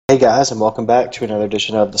Hey guys, and welcome back to another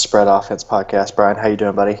edition of the Spread Offense Podcast. Brian, how you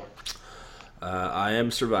doing, buddy? I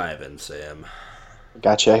am surviving, Sam.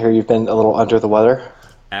 Gotcha. I hear you've been a little under the weather.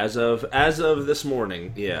 As of this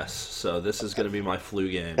morning, yes. So this is going to be my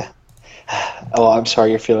flu game. Oh, I'm sorry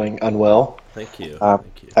you're feeling unwell. Thank you. Um,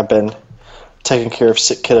 Thank you. I've been taking care of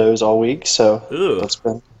sick kiddos all week, so Ooh, that's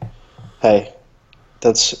been hey,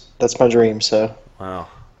 that's my dream. So wow.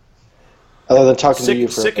 other than talking to you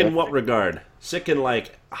Sick, for a sick in bit, what regard? Sick in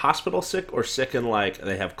like hospital sick, or sick in like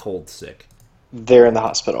they have cold sick? they're in the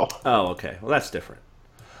hospital. Oh, okay. Well, that's different.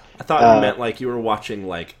 I thought you Uh, meant like you were watching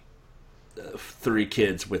like three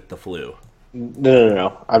kids with the flu.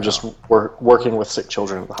 no. I'm just Oh, working with sick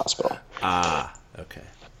children in the hospital. okay.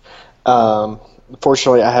 Um,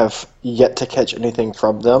 Fortunately, I have yet to catch anything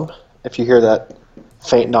from them. If you hear that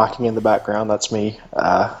faint knocking in the background, that's me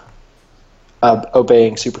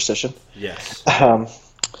obeying superstition. Yes. Um,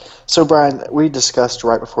 so, Brian, we discussed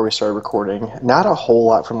right before we started recording, not a whole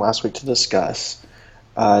lot from last week to discuss.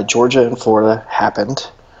 Georgia and Florida happened.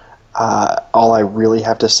 All I really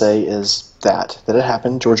have to say is that it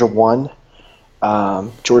happened. Georgia won.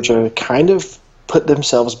 Georgia kind of put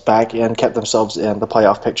themselves back in, kept themselves in the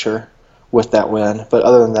playoff picture with that win. But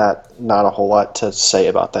other than that, not a whole lot to say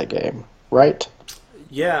about that game, right?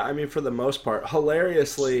 Yeah, I mean, for the most part,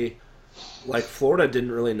 hilariously, like Florida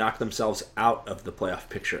didn't really knock themselves out of the playoff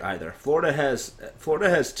picture either. Florida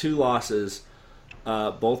has two losses,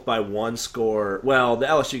 both by one score. Well, the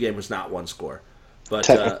LSU game was not one score, but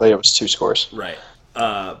Technically, it was two scores. right.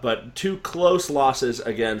 But two close losses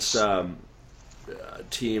against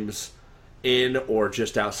teams in or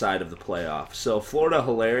just outside of the playoff. So Florida,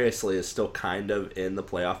 hilariously, is still kind of in the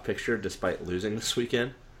playoff picture despite losing this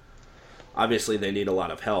weekend. Obviously, they need a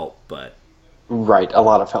lot of help, but Right, a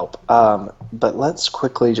lot of help. But let's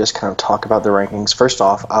quickly just kind of talk about the rankings. First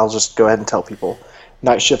off, I'll just go ahead and tell people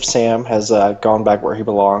Night Shift Sam has gone back where he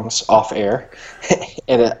belongs, off air,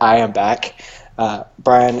 and I am back.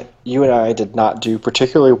 Brian, you and I did not do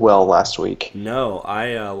particularly well last week. no,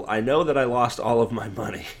 I know that I lost all of my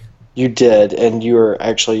money. You did, and you are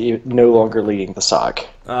actually no longer leading the SOC.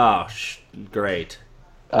 Oh, great.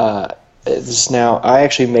 It's now, I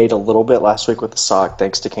actually made a little bit last week with the SOC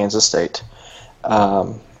thanks to Kansas State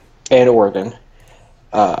and Oregon.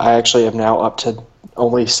 I actually am now up to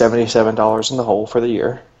only $77 in the hole for the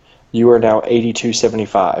year. You are now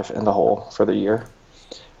 82.75 in the hole for the year.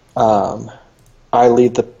 I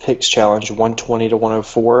lead the picks challenge 120 to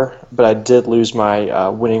 104, but I did lose my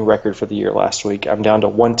winning record for the year last week. I'm down to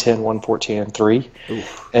 110, 114, and 3.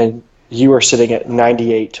 Oof. And you are sitting at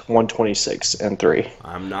 98, 126, and 3.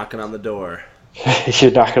 I'm knocking on the door.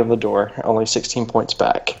 You're knocking on the door, only 16 points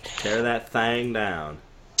back. Tear that thing down.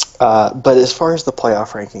 But as far as the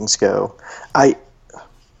playoff rankings go, I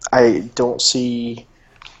I don't see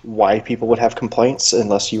why people would have complaints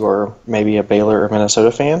unless you are maybe a Baylor or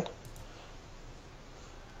Minnesota fan.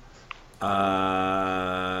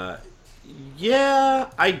 Uh, yeah,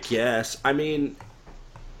 I guess. I mean,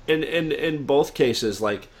 in both cases,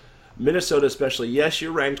 like Minnesota especially, yes,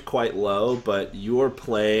 you're ranked quite low, but you're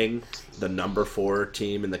playing the number 4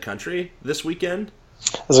 team in the country this weekend.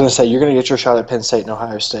 I was going to say you're going to get your shot at Penn State and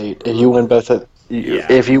Ohio State if you win both of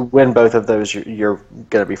Yeah. if you win both of those. You're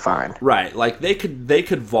going to be fine. Right, like they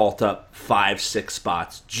could vault up 5-6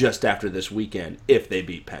 spots just after this weekend if they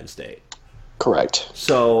beat Penn State. Correct.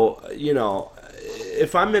 So,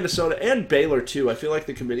 if I'm Minnesota and Baylor too, I feel like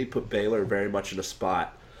the committee put Baylor very much in a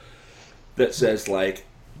spot that says like,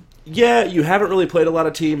 yeah, you haven't really played a lot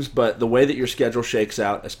of teams, but the way that your schedule shakes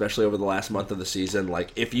out, especially over the last month of the season,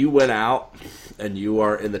 like if you win out and you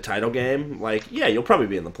are in the title game, like yeah, you'll probably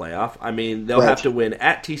be in the playoff. I mean, they'll have Right. to win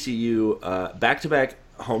at TCU, back-to-back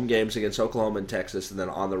home games against Oklahoma and Texas, and then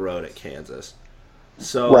on the road at Kansas. Right.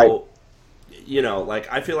 So,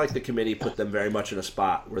 like I feel like the committee put them very much in a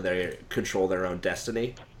spot where they control their own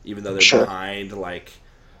destiny, even though they're Sure. behind, like,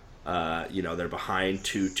 they're behind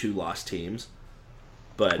two lost teams.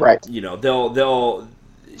 But Right. they'll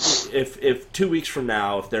if 2 weeks from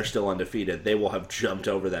now, if they're still undefeated, they will have jumped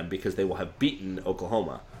over them because they will have beaten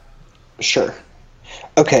Oklahoma. Sure.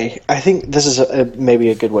 Okay. I think this is maybe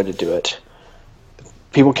a good way to do it.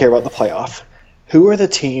 People care about the playoff. Who are the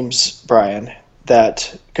teams, Brian,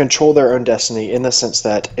 that control their own destiny in the sense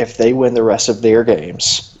that if they win the rest of their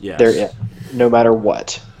games, Yes. they're in, no matter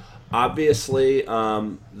what? Obviously,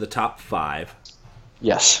 the top 5.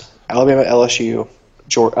 Yes. Alabama, LSU,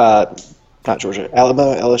 not Georgia,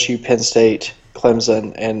 Alabama, LSU, Penn State,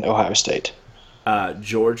 Clemson, and Ohio State.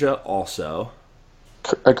 Georgia also.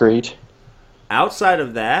 Agreed. Outside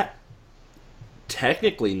of that,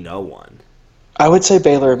 technically no one. I would say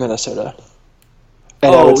Baylor and Minnesota.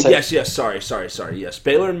 And I would Oh, say yes. Sorry. Yes,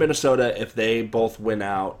 Baylor and Minnesota, if they both win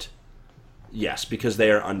out, yes, because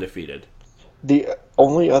they are undefeated. the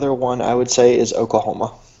only other one I would say is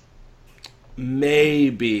Oklahoma.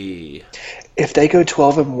 Maybe. If they go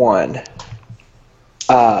 12-1,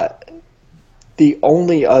 uh, the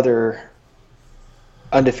only other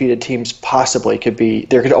undefeated teams possibly could be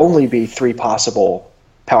there could only be three possible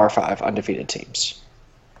Power Five undefeated teams.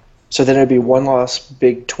 So then it'd be one loss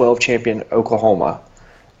Big 12 champion Oklahoma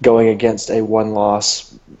going against a one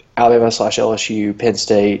loss Alabama / LSU, Penn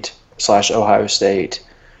State / Ohio State,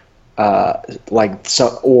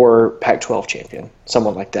 or Pac-12 champion,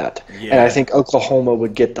 someone like that. Yeah. And I think Oklahoma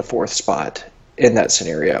would get the fourth spot in that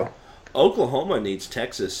scenario. Oklahoma needs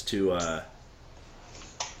Texas to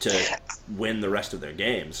win the rest of their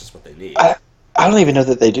games. That's what they need. I don't even know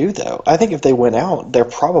that they do though. I think if they win out, they're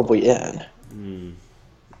probably in.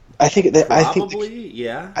 I think that Probably,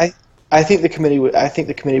 yeah. I think the committee would. I think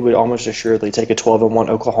the committee would almost assuredly take a 12-1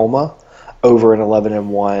 Oklahoma over an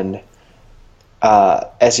 11-1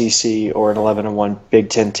 SEC or an 11-1 Big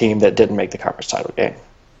Ten team that didn't make the conference title game,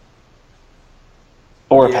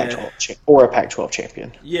 or a Pac-12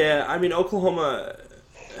 champion. Yeah, I mean Oklahoma.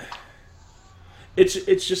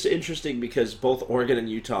 It's just interesting because both Oregon and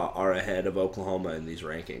Utah are ahead of Oklahoma in these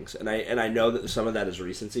rankings, and I know that some of that is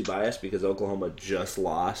recency bias because Oklahoma just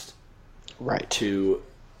lost Right. to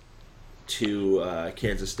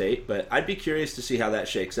Kansas State, but I'd be curious to see how that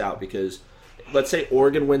shakes out because let's say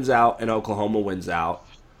Oregon wins out and Oklahoma wins out,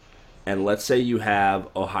 and let's say you have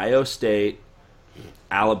Ohio State,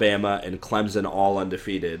 Alabama, and Clemson all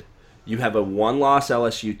undefeated. You have a one-loss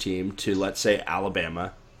LSU team to, let's say,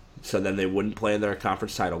 Alabama, so then they wouldn't play in their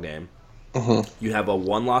conference title game. You have a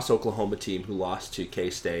one-loss Oklahoma team who lost to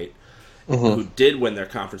K-State, who did win their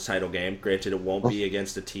conference title game. Granted, it won't be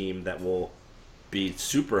against a team that will be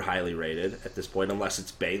super highly rated at this point, unless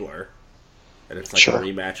it's Baylor, and it's like Sure. a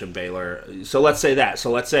rematch of Baylor. So let's say that.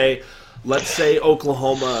 So let's say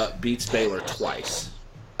Oklahoma beats Baylor twice.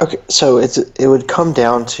 Okay, so it would come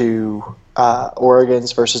down to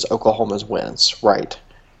Oregon's versus Oklahoma's wins, right?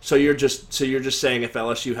 So you're just saying if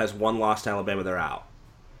LSU has one loss to Alabama, they're out.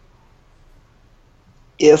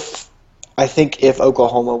 I think if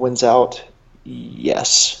Oklahoma wins out,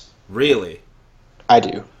 yes, Really? I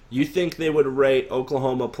do. You think they would rate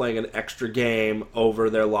Oklahoma playing an extra game over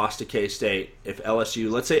their loss to K-State if LSU,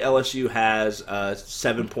 let's say LSU has a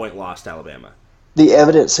 7-point loss to Alabama? The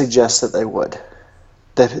evidence suggests that they would.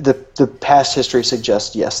 The past history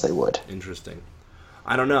suggests yes, they would. Interesting.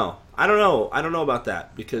 I don't know about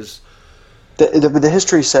that because The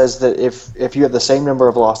history says that if you have the same number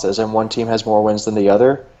of losses and one team has more wins than the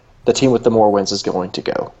other, the team with the more wins is going to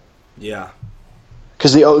go. yeah.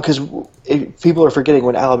 Because people are forgetting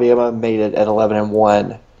when Alabama made it at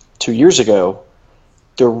 11-1 2 years ago,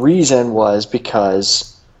 the reason was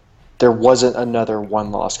because there wasn't another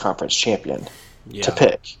one-loss conference champion to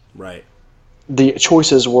pick. Right. The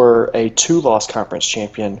choices were a two-loss conference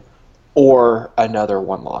champion or another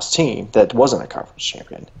one-loss team that wasn't a conference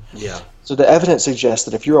champion. Yeah. So the evidence suggests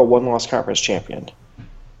that if you're a one-loss conference champion,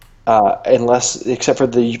 except for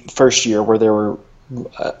the first year where there were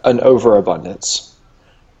an overabundance,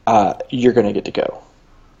 you're going to get to go.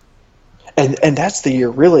 And that's the year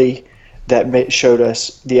really that showed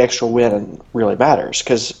us the extra win really matters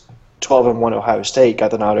because 12-1 Ohio State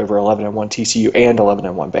got the nod over 11-1 TCU and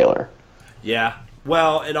 11-1 Baylor. Yeah.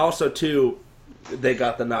 Well, and also too, they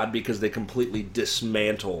got the nod because they completely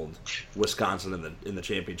dismantled Wisconsin in the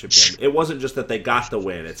championship game. It wasn't just that they got the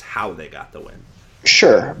win; it's how they got the win.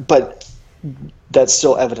 Sure, but that's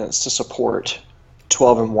still evidence to support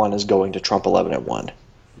 12-1 is going to trump 11-1.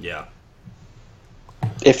 Yeah.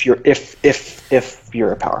 If you're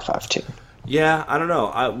a Power 5 team. Yeah, I don't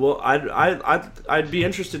know. I'd be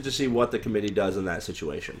interested to see what the committee does in that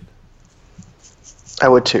situation. I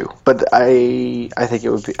would too, but I think it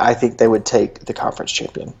would be. I think they would take the conference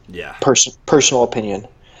champion. Yeah. Personal opinion.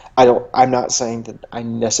 I'm not saying that I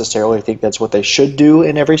necessarily think that's what they should do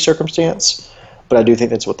in every circumstance, but I do think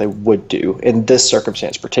that's what they would do in this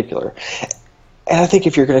circumstance particular. And I think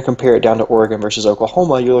if you're going to compare it down to Oregon versus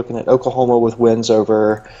Oklahoma, you're looking at Oklahoma with wins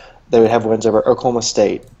over. They would have wins over Oklahoma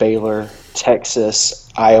State, Baylor, Texas,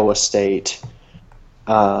 Iowa State.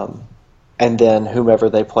 And then whomever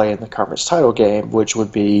they play in the conference title game, which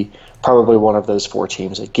would be probably one of those four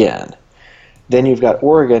teams again. Then you've got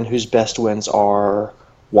Oregon, whose best wins are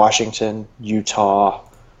Washington, Utah,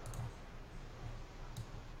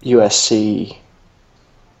 USC,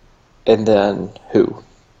 and then who?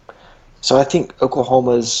 So I think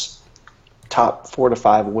Oklahoma's top 4 to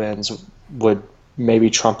 5 wins would maybe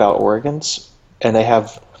trump out Oregon's, and they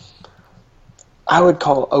have I would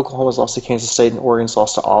call Oklahoma's loss to Kansas State and Oregon's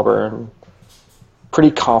loss to Auburn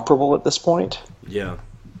pretty comparable at this point. Yeah.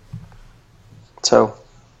 So,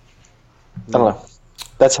 I don't know.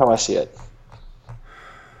 That's how I see it.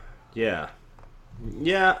 Yeah.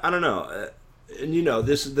 Yeah, I don't know. And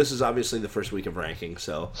this is obviously the first week of ranking,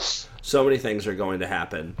 so many things are going to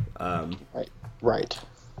happen. Right.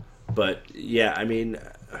 But yeah, I mean,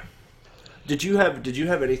 did you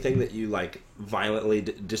have anything that you like violently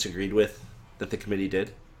disagreed with that the committee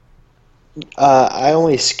did? I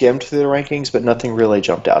only skimmed through the rankings, but nothing really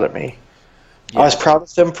jumped out at me. Yeah. I was proud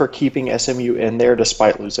of them for keeping SMU in there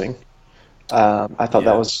despite losing. I thought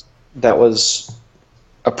that was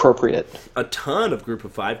appropriate. A ton of Group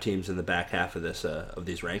of 5 teams in the back half of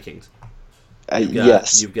these rankings.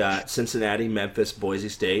 Yes. You've got Cincinnati, Memphis, Boise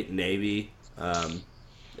State, Navy, and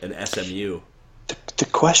SMU. The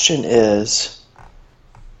question is,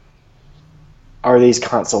 are these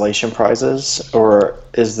consolation prizes, or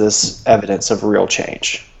is this evidence of real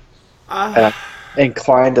change? And I'm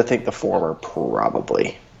inclined to think the former,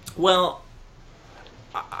 probably. Well,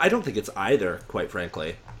 I don't think it's either, quite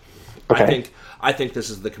frankly. Okay. I think this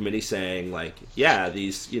is the committee saying, like, yeah,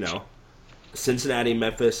 these, Cincinnati,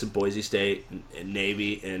 Memphis, and Boise State, and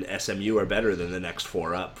Navy, and SMU are better than the next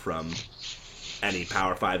 4 up from any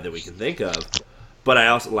Power 5 that we can think of. But I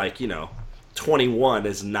also, 21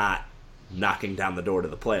 is not knocking down the door to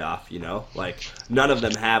the playoff, Like, none of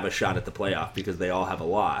them have a shot at the playoff because they all have a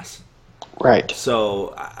loss. Right.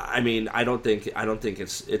 So, I mean, I don't think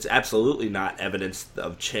it's absolutely not evidence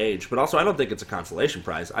of change, but also I don't think it's a consolation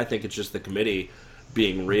prize. I think it's just the committee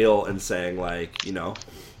being real and saying, like,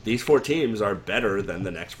 these 4 teams are better than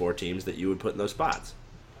the next 4 teams that you would put in those spots.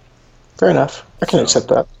 Fair enough. I can accept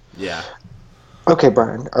that. Yeah. Okay,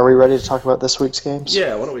 Brian, are we ready to talk about this week's games?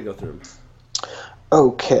 Yeah, why don't we go through them?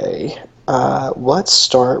 Okay. Let's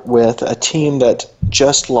start with a team that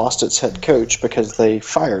just lost its head coach because they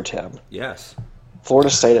fired him. Yes. Florida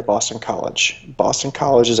State at Boston College. Boston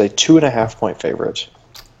College is a 2.5-point favorite.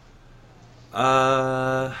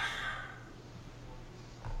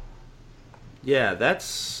 Yeah,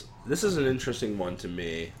 this is an interesting one to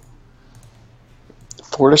me.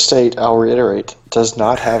 Florida State, I'll reiterate, does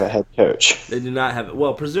not have a head coach. They do not have,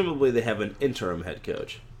 well, presumably they have an interim head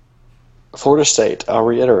coach. Florida State, I'll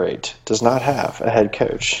reiterate, does not have a head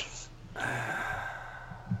coach.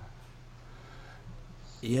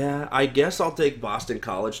 Yeah, I guess I'll take Boston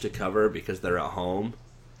College to cover because they're at home.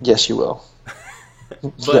 Yes, you will.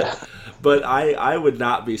 But I would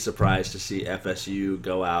not be surprised to see FSU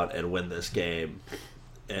go out and win this game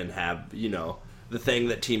and have, the thing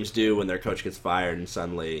that teams do when their coach gets fired and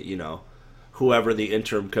suddenly, whoever the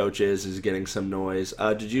interim coach is getting some noise.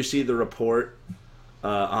 Did you see the report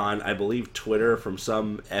on, I believe, Twitter from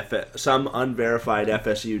some unverified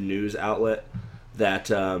FSU news outlet that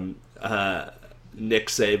Nick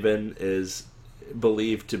Saban is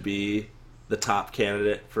believed to be the top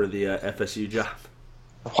candidate for the FSU job?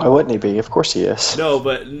 Why wouldn't he be? Of course he is. No,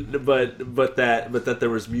 but that there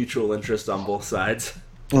was mutual interest on both sides.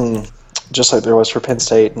 Just like there was for Penn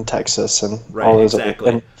State and Texas and right, all those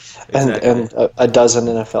exactly. and a dozen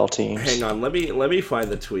NFL teams. Hang on, let me find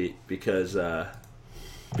the tweet because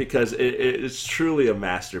it's truly a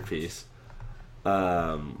masterpiece.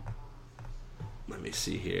 Let me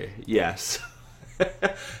see here. Yes.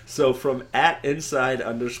 So from @inside_FSU,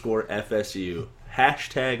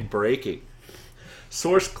 #breaking.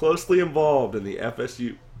 Source closely involved in the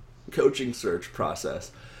FSU coaching search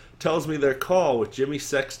process tells me their call with Jimmy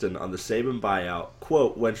Sexton on the Saban buyout,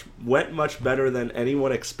 quote, went much better than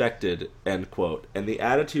anyone expected, end quote. And the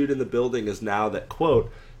attitude in the building is now that,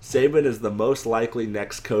 quote, Saban is the most likely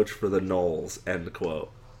next coach for the Noles, end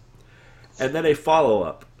quote. And then a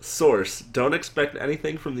follow-up. Source, don't expect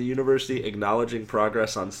anything from the university acknowledging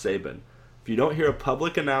progress on Saban. If you don't hear a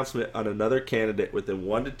public announcement on another candidate within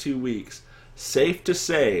 1 to 2 weeks, safe to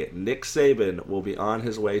say Nick Saban will be on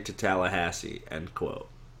his way to Tallahassee, end quote.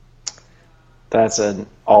 That's an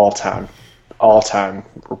all-time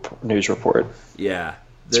news report. Yeah,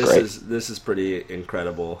 this is pretty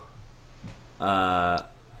incredible. And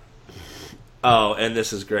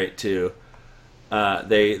this is great too.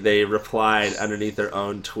 They replied underneath their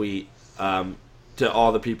own tweet to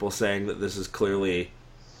all the people saying that this is clearly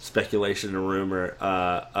speculation and rumor.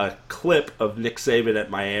 A clip of Nick Saban at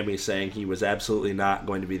Miami saying he was absolutely not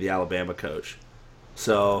going to be the Alabama coach.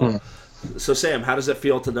 So Sam, how does it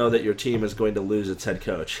feel to know that your team is going to lose its head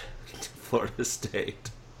coach to Florida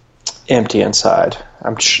State? Empty inside.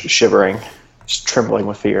 I'm shivering, just trembling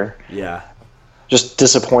with fear. Yeah. Just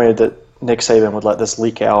disappointed that Nick Saban would let this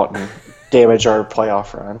leak out and damage our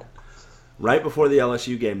playoff run. Right before the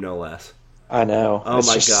LSU game, no less. I know. Oh It's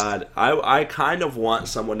my just god. I kind of want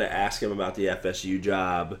someone to ask him about the FSU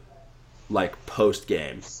job, like post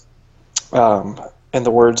game. in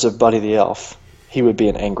the words of Buddy the Elf, he would be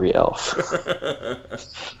an angry elf.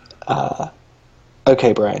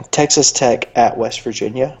 Okay, Brian. Texas Tech at West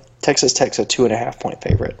Virginia. Texas Tech's a 2.5 point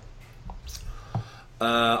favorite.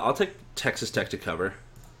 I'll take Texas Tech to cover.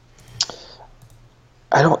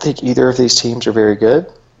 I don't think either of these teams are very good,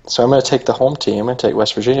 so I'm going to take the home team and take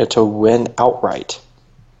West Virginia to win outright.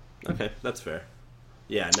 Okay, that's fair.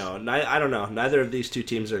 Yeah, no, I don't know. Neither of these two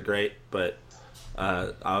teams are great, but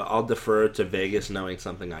I'll defer to Vegas knowing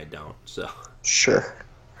something I don't. So Sure.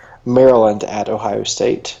 Maryland at Ohio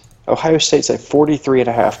State. Ohio State's a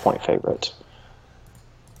 43.5 point favorite.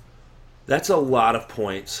 that's a lot of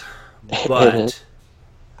points, It is.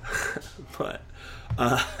 but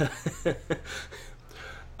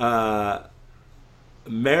uh,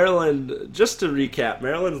 Maryland. Just to recap,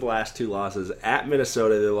 Maryland's last two losses at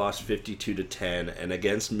Minnesota, they lost 52-10, and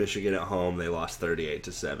against Michigan at home, they lost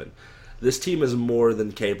 38-7. This team is more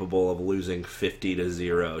than capable of losing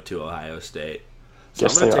 50-0 to Ohio State. So Yes,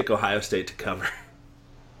 I'm going they to are. take Ohio State to cover.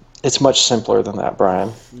 It's much simpler than that,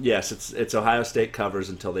 Brian. Yes, it's Ohio State covers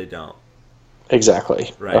until they don't.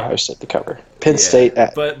 Exactly. Right. Ohio State to cover. Penn Yeah. State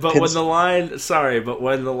at but Penn when the line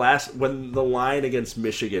when the line against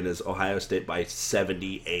Michigan is Ohio State by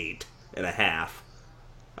 78.5,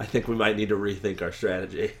 I think we might need to rethink our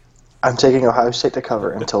strategy. I'm taking Ohio State to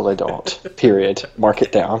cover until they don't. Period. Mark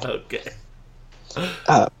it down. Okay.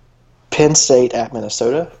 Penn State at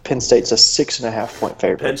Minnesota. Penn State's a 6.5 point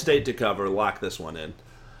favorite. Penn State to cover, lock this one in.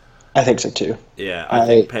 I think so too. Yeah, I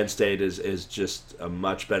think Penn State is just a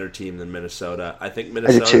much better team than Minnesota. I think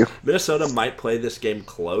do too. Minnesota might play this game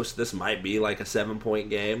close. This might be like a 7-point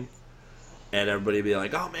game. And everybody be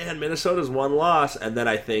like, oh man, Minnesota's one loss. And then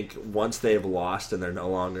I think once they've lost and they're no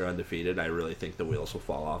longer undefeated, I really think the wheels will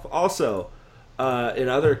fall off. Also, in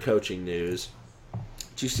other coaching news,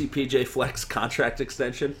 did you see PJ Fleck's contract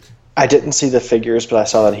extension? I didn't see the figures, but I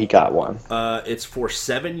saw that he got one. It's for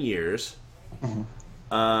 7 years.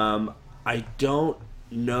 I don't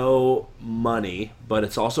know money, but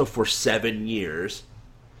it's also for 7 years.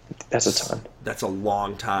 That's a ton. That's a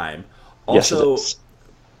long time. Yes, it Also, is.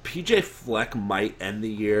 PJ Fleck might end the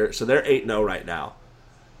year. So they're 8-0 right now.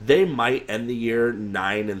 They might end the year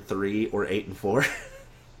 9-3 or 8-4.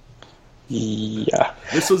 Yeah.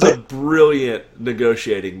 This was a brilliant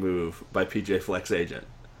negotiating move by PJ Fleck's agent.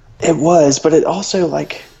 It was, but it also,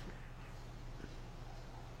 like,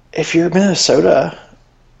 if you're Minnesota,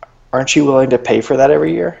 aren't you willing to pay for that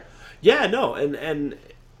every year? Yeah, no, and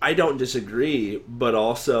I don't disagree, but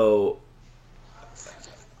also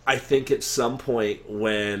I think at some point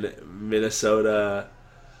when Minnesota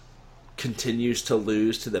continues to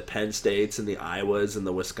lose to the Penn States and the Iowas and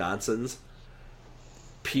the Wisconsins,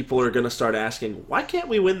 people are going to start asking, why can't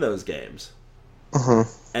we win those games?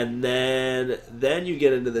 And then you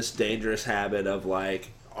get into this dangerous habit of like,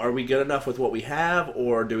 are we good enough with what we have,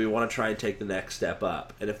 or do we want to try and take the next step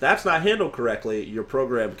up? And if that's not handled correctly, your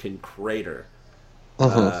program can crater.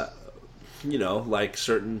 Like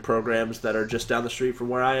certain programs that are just down the street from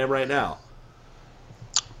where I am right now.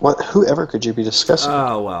 What? Whoever could you be discussing?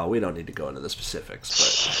 Oh, well, we don't need to go into the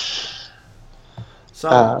specifics,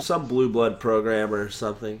 but some blue blood program or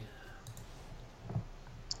something.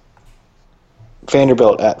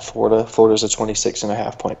 Vanderbilt at Florida. Florida's a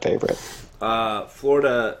 26.5 point favorite.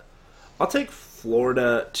 Florida, I'll take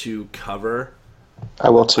Florida to cover. I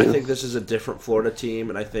will too. I think this is a different Florida team,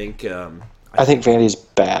 and I think I think Vandy's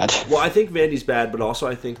bad. well, I think Vandy's bad, but also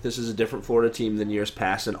I think this is a different Florida team than years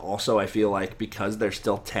past, and also I feel like because they're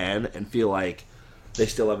still 10 and feel like they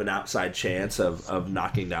still have an outside chance of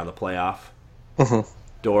knocking down the playoff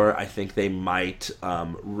door, I think they might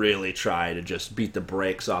really try to just beat the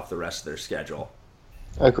brakes off the rest of their schedule.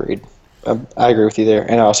 Agreed. I agree with you there,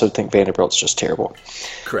 and I also think Vanderbilt's just terrible.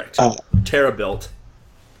 Correct. Terra built.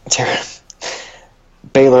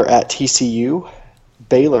 Baylor at TCU.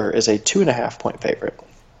 Baylor is a 2.5 point favorite.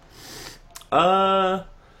 I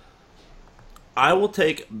will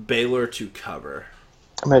take Baylor to cover.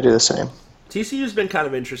 I'm going to do the same. TCU's been kind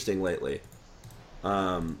of interesting lately.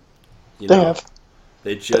 They have.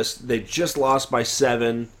 They just lost by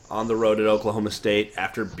 7 on the road at Oklahoma State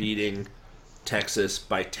after beating Texas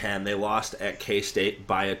by 10. They lost at K-State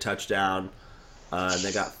by a touchdown. And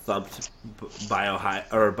they got thumped by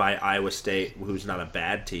Iowa State, who's not a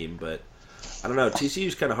bad team, but I don't know.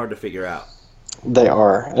 TCU's kind of hard to figure out. They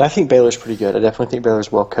are, and I think Baylor's pretty good. I definitely think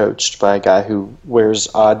Baylor's well coached by a guy who wears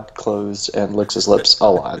odd clothes and licks his lips a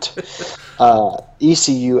lot.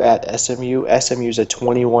 ECU at SMU. SMU's a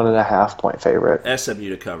 21.5 point favorite. SMU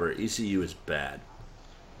to cover. ECU is bad.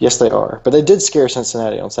 Yes, they are, but they did scare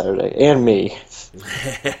Cincinnati on Saturday and me.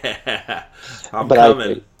 I'm But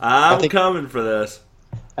coming. I I'm think coming for this.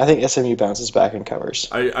 I think SMU bounces back and covers.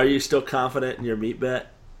 Are you still confident in your meat bet?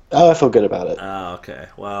 Oh, I feel good about it. Oh, okay.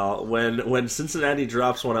 Well, when Cincinnati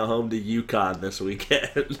drops one at home to UConn this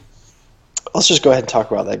weekend, Let's just go ahead and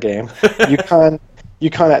talk about that game. UConn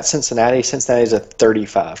at Cincinnati. Cincinnati's a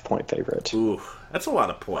 35 point favorite. ooh, that's a lot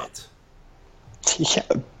of points. Yeah,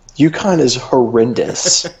 UConn is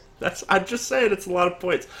horrendous. I'm just saying it's a lot of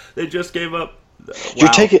points. They just gave up. You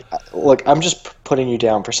Wow. take it. Look, I'm just putting you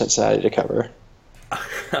down for Cincinnati to cover.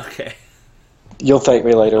 Okay. You'll thank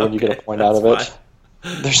me later when you get a Okay, point out of that's it.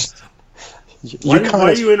 There's Why UConn are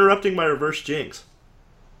is, you interrupting my reverse jinx?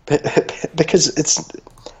 because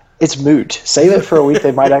it's moot. Save it for a week.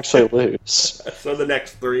 They might actually lose. So the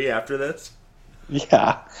next three after this?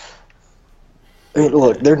 Yeah. I mean,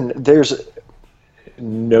 look, there's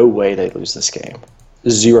no way they lose this game.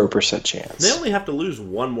 0% chance. They only have to lose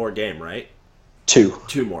one more game, right? Two.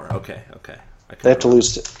 Two more. Okay. I They have to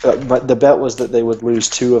lose. But the bet was that they would lose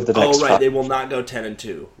two of the next Oh, right. five. They will not go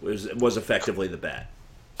 10-2. Was effectively the bet.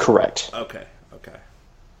 Correct. Okay.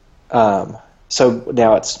 So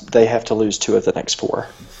now they have to lose two of the next four,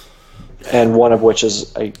 and one of which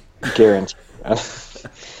is a guarantee.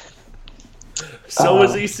 So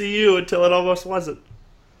was ECU until it almost wasn't.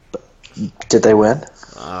 Did they win?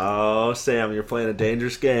 Oh, Sam, you're playing a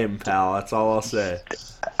dangerous game, pal. That's all I'll say.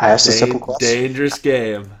 I asked a simple question. Dangerous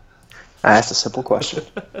game. I asked a simple question.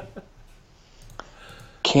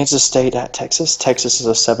 Kansas State at Texas. Texas is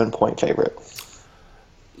a 7 point favorite.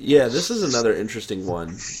 Yeah, this is another interesting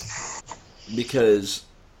one because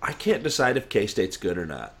I can't decide if K-State's good or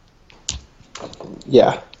not.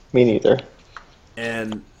 Yeah, me neither.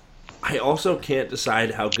 And I also can't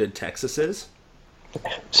decide how good Texas is.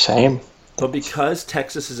 Same. But because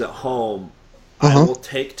Texas is at home, I will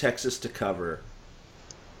take Texas to cover.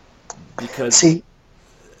 Because See,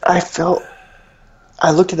 I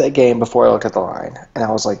looked at that game before I looked at the line, and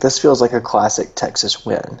I was like, this feels like a classic Texas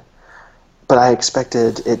win. But I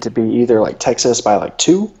expected it to be either like Texas by like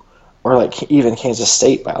 2 or like even Kansas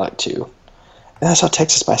State by like 2. And I saw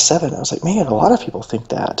Texas by 7. I was like, man, a lot of people think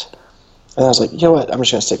that. And I was like, you know what? I'm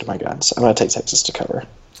just going to stick to my guns. I'm going to take Texas to cover.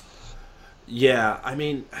 yeah, I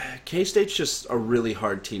mean, K-State's just a really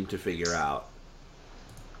hard team to figure out.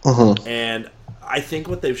 Mm-hmm. And I think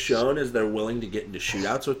what they've shown is they're willing to get into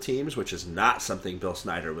shootouts with teams, which is not something Bill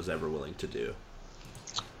Snyder was ever willing to do.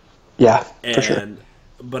 Yeah, for sure.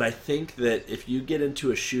 But I think that if you get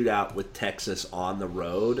into a shootout with Texas on the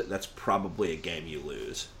road, that's probably a game you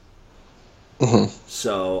lose. Mm-hmm.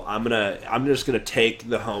 So I'm just gonna take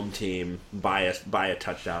the home team by a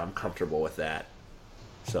touchdown. I'm comfortable with that.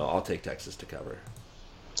 So I'll take Texas to cover.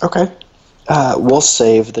 Okay. We'll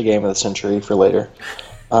save the game of the century for later.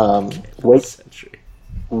 Century.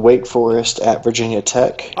 Wake Forest at Virginia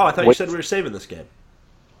Tech. Oh, I thought you said we were saving this game.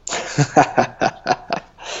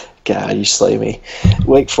 God, you slay me.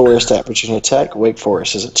 Wake Forest at Virginia Tech. Wake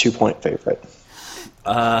Forest is a 2 point favorite.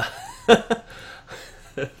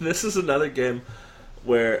 This is another game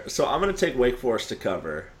where so I'm going to take Wake Forest to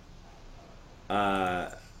cover.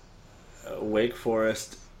 Wake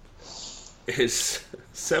Forest is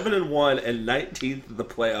 7-1 and 19th in the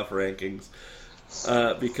playoff rankings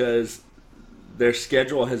because their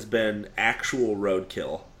schedule has been actual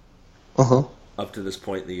roadkill up to this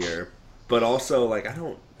point in the year. But also, like I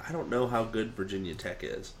don't know how good Virginia Tech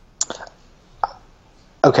is.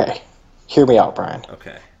 Okay, hear me out, Brian.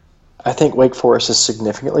 Okay. I think Wake Forest is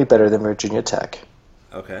significantly better than Virginia Tech.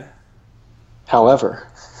 Okay. However,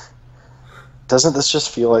 doesn't this just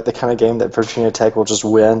feel like the kind of game that Virginia Tech will just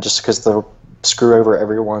win just because they'll screw over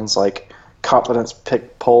everyone's like confidence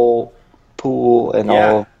pick pool and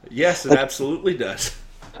all? Yes, it absolutely does.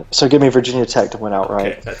 So give me Virginia Tech to win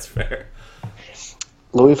outright. Okay, that's fair.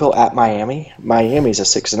 Louisville at Miami. Miami's a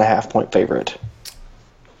 6.5 point favorite.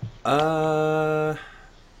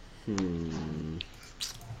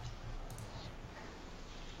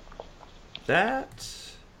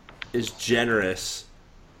 That is generous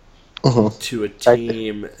Mm-hmm. to a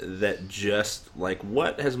team that just like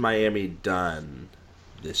what has Miami done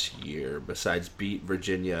this year besides beat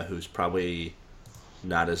Virginia, who's probably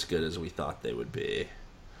not as good as we thought they would be.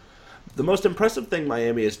 The most impressive thing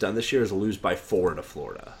Miami has done this year is lose by 4 to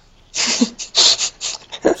Florida.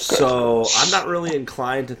 So I'm not really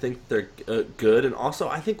inclined to think they're good, and also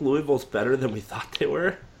I think Louisville's better than we thought they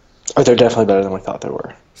were. Oh, they're definitely better than we thought they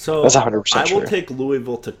were. That's So I 100% will true. take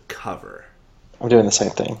Louisville to cover. I'm doing the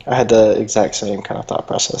same thing. I had the exact same kind of thought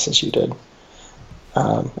process as you did.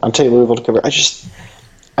 I'm taking Louisville to cover.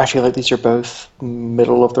 I feel like these are both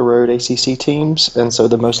middle of the road ACC teams, and so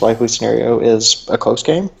the most likely scenario is a close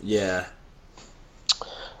game. Yeah.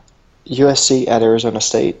 USC at Arizona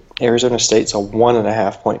State. Arizona State's a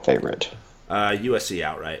 1.5 point favorite. USC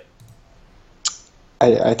outright.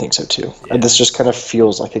 I think so too. Yeah. This just kind of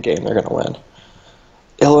feels like a game they're going to win.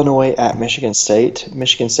 Illinois at Michigan State.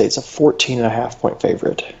 Michigan State's a 14.5 point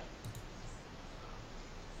favorite.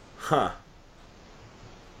 Huh.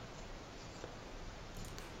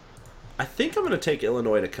 I think I'm going to take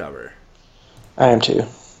Illinois to cover. I am too.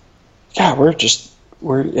 Yeah, we're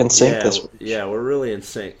in sync this week. Yeah, we're really in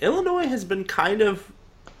sync. Illinois has been kind of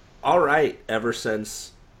all right ever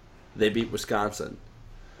since they beat Wisconsin.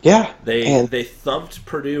 Yeah, They thumped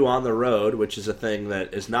Purdue on the road, which is a thing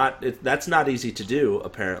that is that's not easy to do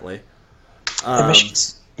apparently. and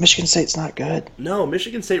Michigan State's not good. No,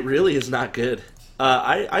 Michigan State really is not good.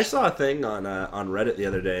 I saw a thing on Reddit the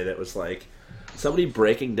other day that was like somebody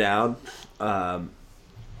breaking down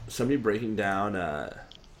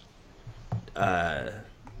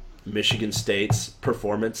Michigan State's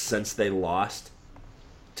performance since they lost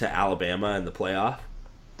to Alabama in the playoff,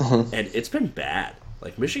 and it's been bad.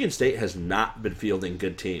 Like Michigan State has not been fielding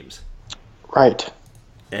good teams, Right.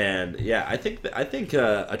 and yeah, I think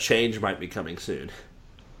a change might be coming soon.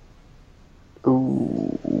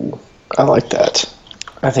 Ooh, I like that.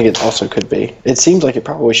 I think it also could be. It seems like it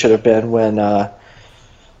probably should have been when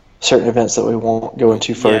certain events that we won't go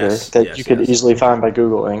into further that you could easily find by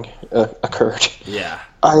Googling occurred. Yeah,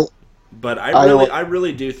 I but I I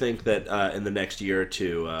really do think that in the next year or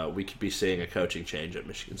two we could be seeing a coaching change at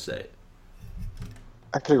Michigan State.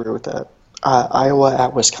 I could agree with that. Iowa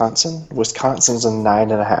at Wisconsin. Wisconsin's a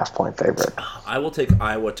 9.5 point favorite. I will take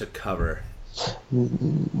Iowa to cover.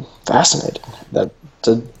 Fascinating.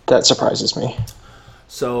 That surprises me.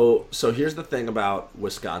 So here's the thing about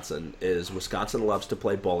Wisconsin is Wisconsin loves to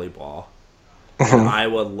play bully ball. And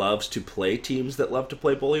Iowa loves to play teams that love to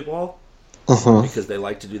play bully ball because they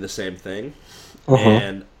like to do the same thing.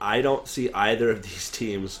 And I don't see either of these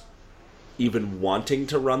teams even wanting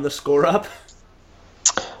to run the score up.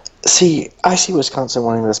 I see Wisconsin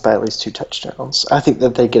winning this by at least 2 touchdowns. I think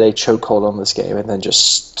that they get a chokehold on this game and then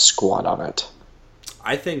just squat on it.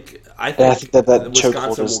 I think I think that Wisconsin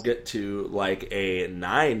chokehold is will get to like a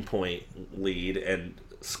 9-point lead and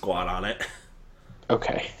squat on it.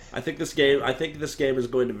 okay. I think this game is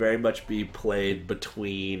going to very much be played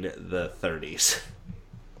between the 30s.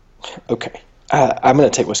 Okay. I'm going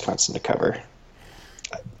to take Wisconsin to cover.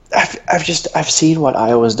 I've seen what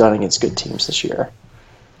Iowa's done against good teams this year,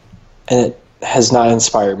 and it has not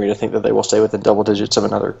inspired me to think that they will stay within double digits of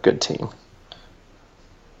another good team.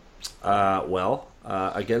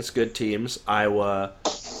 Against good teams, Iowa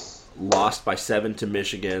lost by 7 to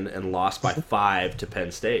Michigan and lost by 5 to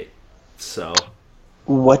Penn State. So,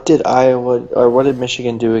 What did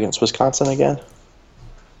Michigan do against Wisconsin again?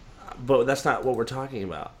 but that's not what we're talking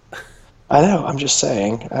about. I know. I'm just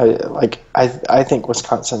saying. I think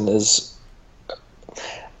Wisconsin is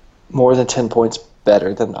more than 10 points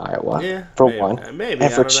better than Iowa. Yeah, for maybe, one, maybe, and I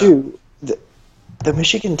for don't know. two, the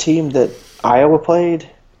Michigan team that Iowa played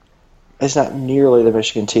is not nearly the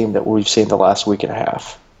Michigan team that we've seen the last week and a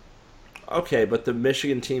half. Okay, but the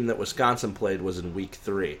Michigan team that Wisconsin played was in week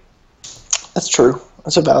 3. That's true.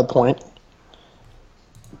 That's a valid point.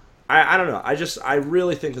 I don't know. I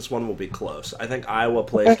really think this one will be close. I think Iowa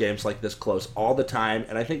plays games like this close all the time,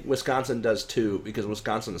 and I think Wisconsin does too because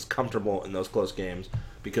Wisconsin is comfortable in those close games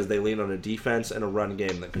because they lean on a defense and a run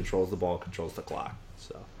game that controls the ball, controls the clock.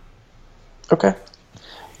 So, Okay.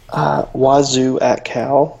 Wazoo at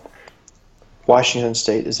Cal. Washington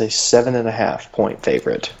State is a 7.5 point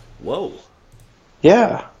favorite. whoa,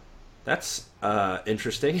 Yeah, that's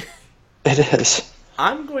interesting. it is.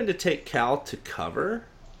 I'm going to take Cal to cover.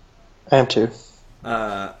 I am too.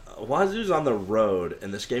 Wazoo's on the road,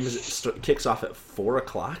 and this game kicks off at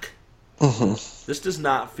 4:00. This does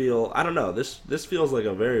not feel. I don't know. This feels like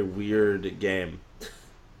a very weird game.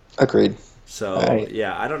 Agreed. So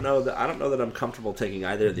yeah, I don't know that I'm comfortable taking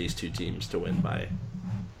either of these two teams to win by.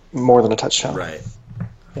 More than a touchdown. Right.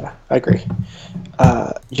 Yeah, I agree.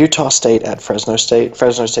 Utah State at Fresno State.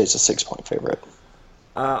 Fresno State's a 6 point favorite.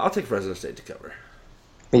 I'll take Fresno State to cover.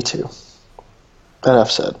 Me too.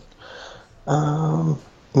 Enough said.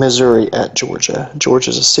 Missouri at Georgia.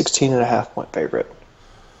 Georgia's a 16.5 point favorite.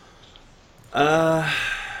 I'm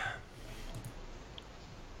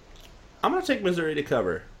going to take Missouri to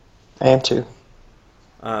cover. I am too.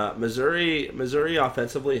 Missouri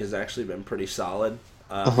offensively has actually been pretty solid.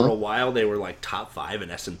 For a while, they were like top 5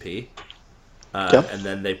 in S&P, Yep. and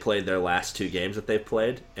then they played their last 2 games that they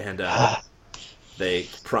played, and they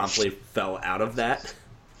promptly fell out of that.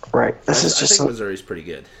 Right. I think Missouri's pretty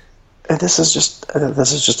good. This is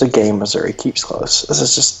just a game Missouri keeps close. This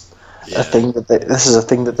is just Yeah. a thing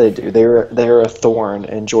that they do. They're a thorn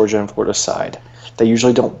in Georgia and Florida's side. They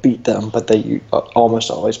usually don't beat them, but they almost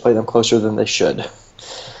always play them closer than they should.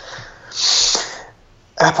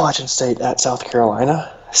 Appalachian State at South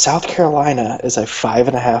Carolina. South Carolina is a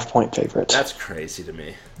 5.5-point favorite. That's crazy to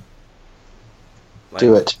me.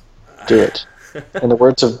 Do it. In the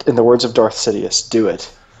words of Darth Sidious, do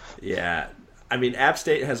it. Yeah. I mean, App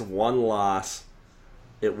State has 1 loss.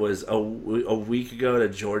 It was a week ago to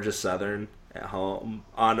Georgia Southern at home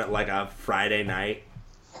on like a Friday night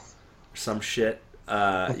or some shit.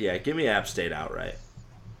 Yeah, give me App State outright.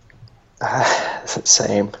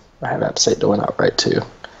 Same. I have App State to win outright too.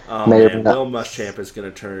 Oh man, Will Muschamp is going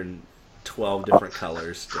to turn 12 different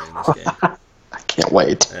colors during this game. I can't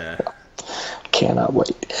wait. Yeah. Cannot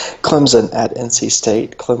wait. Clemson at NC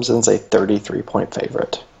State. Clemson's a 33-point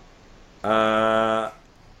favorite.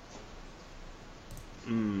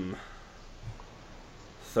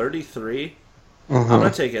 33? I'm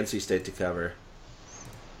going to take NC State to cover.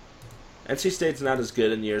 NC State's not as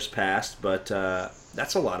good in years past, but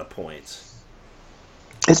that's a lot of points.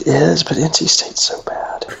 It is, but NC State's so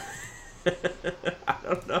bad. I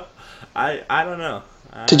don't know. I don't know.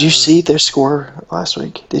 Did you see their score last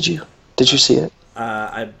week? Did you see it?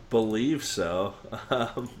 I believe so.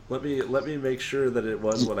 Let me make sure that it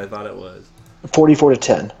was what I thought it was.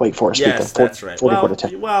 44-10. Wake Forest. Yes, that's right.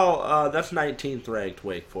 44-10. Well, that's 19th ranked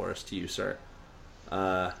Wake Forest to you, sir.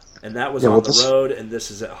 And that was on the road, and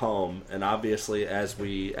this is at home. And obviously, as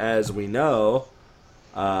we know,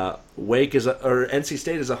 NC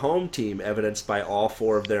State is a home team, evidenced by all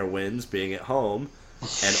 4 of their wins being at home,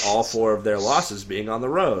 and all 4 of their losses being on the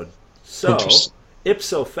road. So,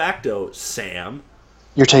 ipso facto, Sam.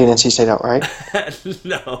 You're taking NC State outright?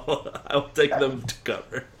 No, I will take them to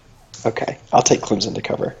cover. Okay, I'll take Clemson to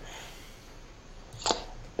cover.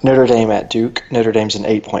 Notre Dame at Duke. Notre Dame's an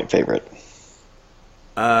 8-point favorite.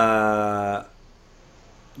 Yeah,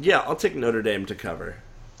 I'll take Notre Dame to cover.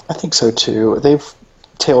 I think so too. They've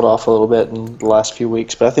tailed off a little bit in the last few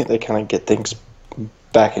weeks, but I think they kind of get things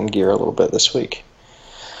back in gear a little bit this week.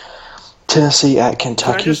 Tennessee at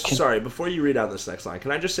Kentucky. Sorry, before you read out this next line,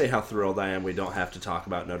 can I just say how thrilled I am we don't have to talk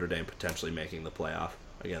about Notre Dame potentially making the playoff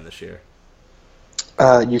again this year?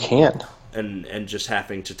 You can. And just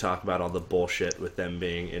having to talk about all the bullshit with them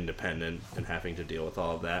being independent and having to deal with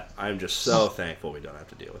all of that. I'm just so thankful we don't have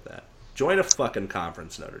to deal with that. Join a fucking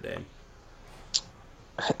conference, Notre Dame.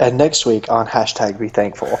 And next week on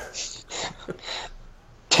 #BeThankful,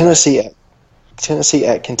 Tennessee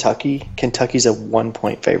at Kentucky. Kentucky's a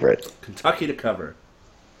 1-point favorite. Kentucky to cover.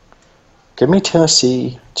 Give me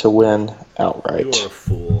Tennessee to win outright. You are a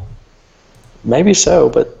fool. Maybe so,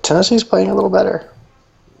 but Tennessee's playing a little better.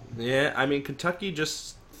 Yeah, I mean, Kentucky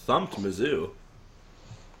just thumped Mizzou.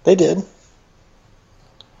 They did.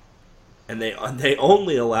 And they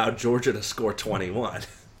only allowed Georgia to score 21.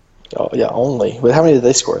 Oh, yeah, only. But how many did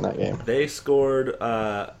they score in that game? They scored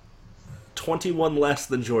 21 less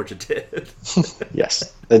than Georgia did.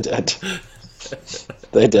 Yes, they did.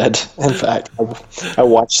 They did. In fact, I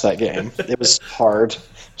watched that game. It was hard. It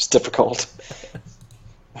was difficult.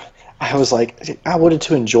 I was like, I wanted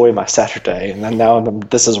to enjoy my Saturday, and then now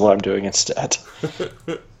this is what I'm doing instead.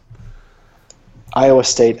 Iowa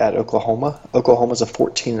State at Oklahoma. Oklahoma's a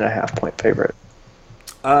 14.5-point favorite.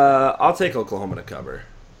 I'll take Oklahoma to cover.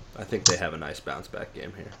 I think they have a nice bounce-back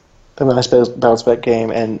game here. They have a nice bounce-back game,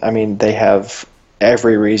 and, I mean, they have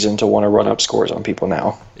every reason to want to run up scores on people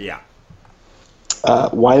now. Yeah.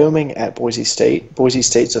 Wyoming at Boise State. Boise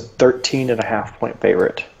State's a 13.5-point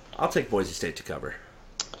favorite. I'll take Boise State to cover.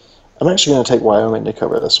 I'm actually going to take Wyoming to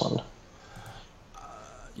cover this one.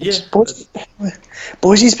 Yeah.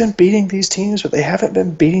 Boise's been beating these teams, but they haven't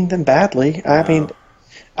been beating them badly. I mean,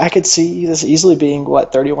 I could see this easily being,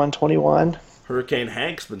 31-21? Hurricane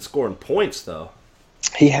Hank's been scoring points, though.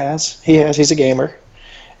 He has. He's a gamer.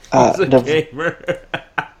 He's a gamer.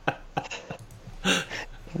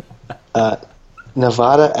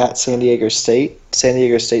 Nevada at San Diego State. San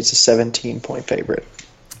Diego State's a 17-point favorite.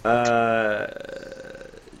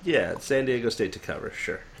 Yeah, San Diego State to cover,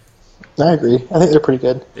 sure. I agree. I think they're pretty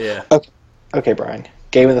good. Yeah. Okay, Brian.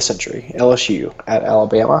 Game of the century. LSU at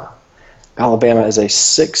Alabama. Alabama is a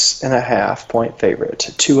 6.5-point favorite.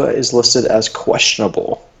 Tua is listed as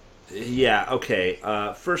questionable. Yeah, okay.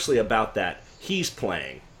 Firstly, about that, he's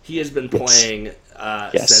playing. He has been playing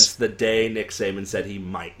since Yes. the day Nick Saban said he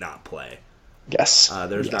might not play. Yes.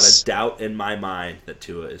 There's not a Yes. doubt in my mind that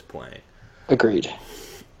Tua is playing. Agreed.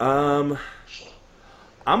 I'm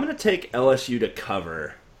gonna take LSU to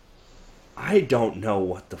cover. I don't know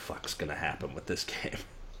what the fuck's gonna happen with this game.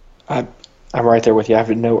 I'm, I'm right there with you. I have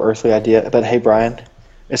no earthly idea. But hey, Brian,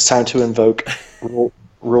 it's time to invoke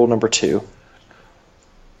rule number 2.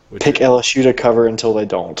 Pick LSU to cover until they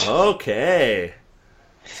don't. Okay.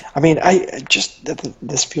 I mean,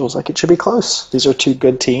 this feels like it should be close. These are two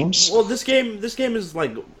good teams. Well, this game is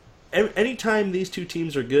like anytime these two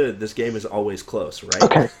teams are good, this game is always close, right?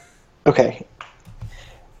 Okay. Okay.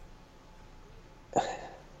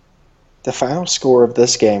 The final score of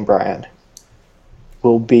this game, Brian,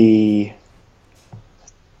 will be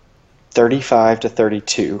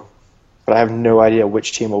 35-32. But I have no idea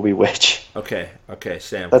which team will be which. Okay,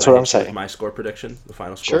 Sam. That's can I what I'm hit you with saying. my score prediction, the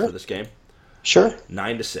final score Sure. for this game, Sure.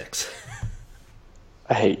 9-6.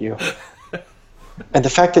 I hate you. And the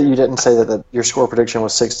fact that you didn't say that your score prediction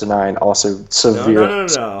was 6-9 also No, severe. no,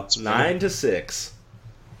 9-6.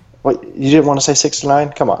 What, you didn't want to say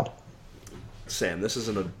 6-9? Come on. Sam, this is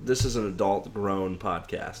an adult grown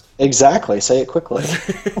podcast. Exactly. Say it quickly.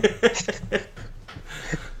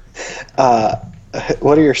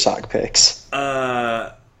 What are your sock picks?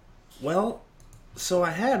 Well, so I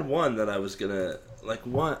had one that I was gonna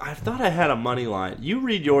I thought I had a money line. You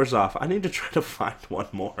read yours off. I need to try to find one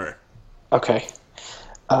more. Okay.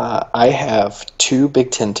 I have 2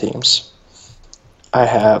 Big Ten teams. I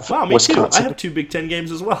have Wow, me too. Wisconsin. I have 2 Big Ten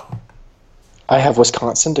games as well. I have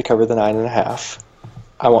Wisconsin to cover the 9.5.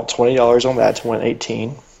 I want $20 on that to win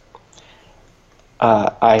 18.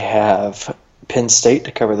 I have Penn State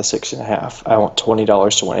to cover the 6.5. I want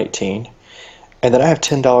 $20 to win 18. And then I have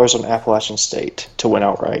 $10 on Appalachian State to win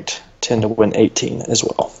outright. 10 to win 18 as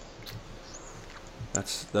well.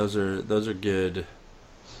 Those are good.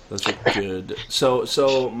 Those are good. So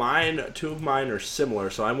 2 of mine are similar.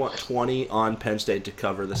 So I want 20 on Penn State to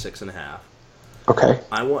cover the 6.5. Okay.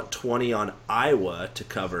 I want 20 on Iowa to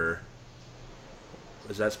cover.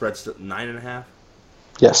 Is that spread 9.5?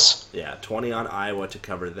 Yes. Yeah, 20 on Iowa to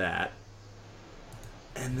cover that.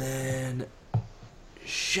 And then,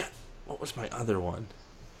 shit, what was my other one?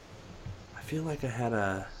 I feel like I had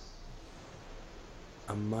a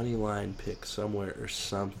money line pick somewhere or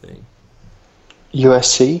something.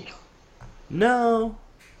 USC? No,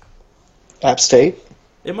 App State?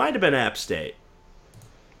 it might have been App State,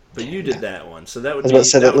 but you did that one, so that would was about to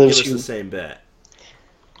say, that would give leaves us you- the same bet.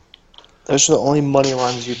 Those are the only money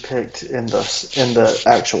lines you picked in the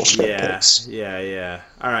actual spread picks. Yeah.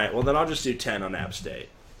 All right, well then I'll just do 10 on App State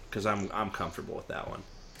because I'm comfortable with that one.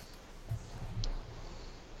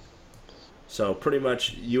 So pretty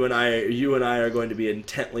much, you and I are going to be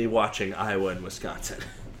intently watching Iowa and Wisconsin.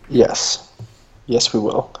 Yes. Yes, we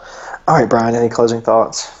will. All right, Brian, any closing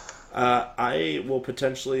thoughts? I will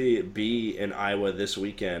potentially be in Iowa this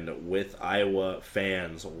weekend with Iowa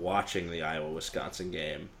fans watching the Iowa-Wisconsin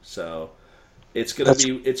game. So it's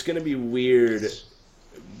gonna be weird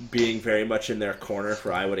being very much in their corner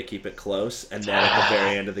for Iowa to keep it close, and then at the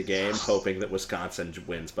very end of the game, hoping that Wisconsin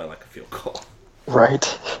wins by like a field goal.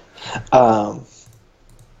 Right. Well,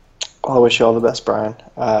 I wish you all the best, Brian.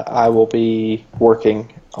 I will be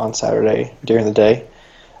working on Saturday during the day.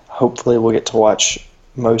 Hopefully we'll get to watch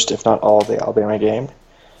most, if not all, of the Alabama game.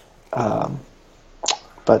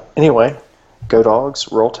 But anyway, go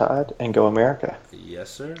Dogs, roll Tide, and go America. Yes,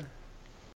 sir.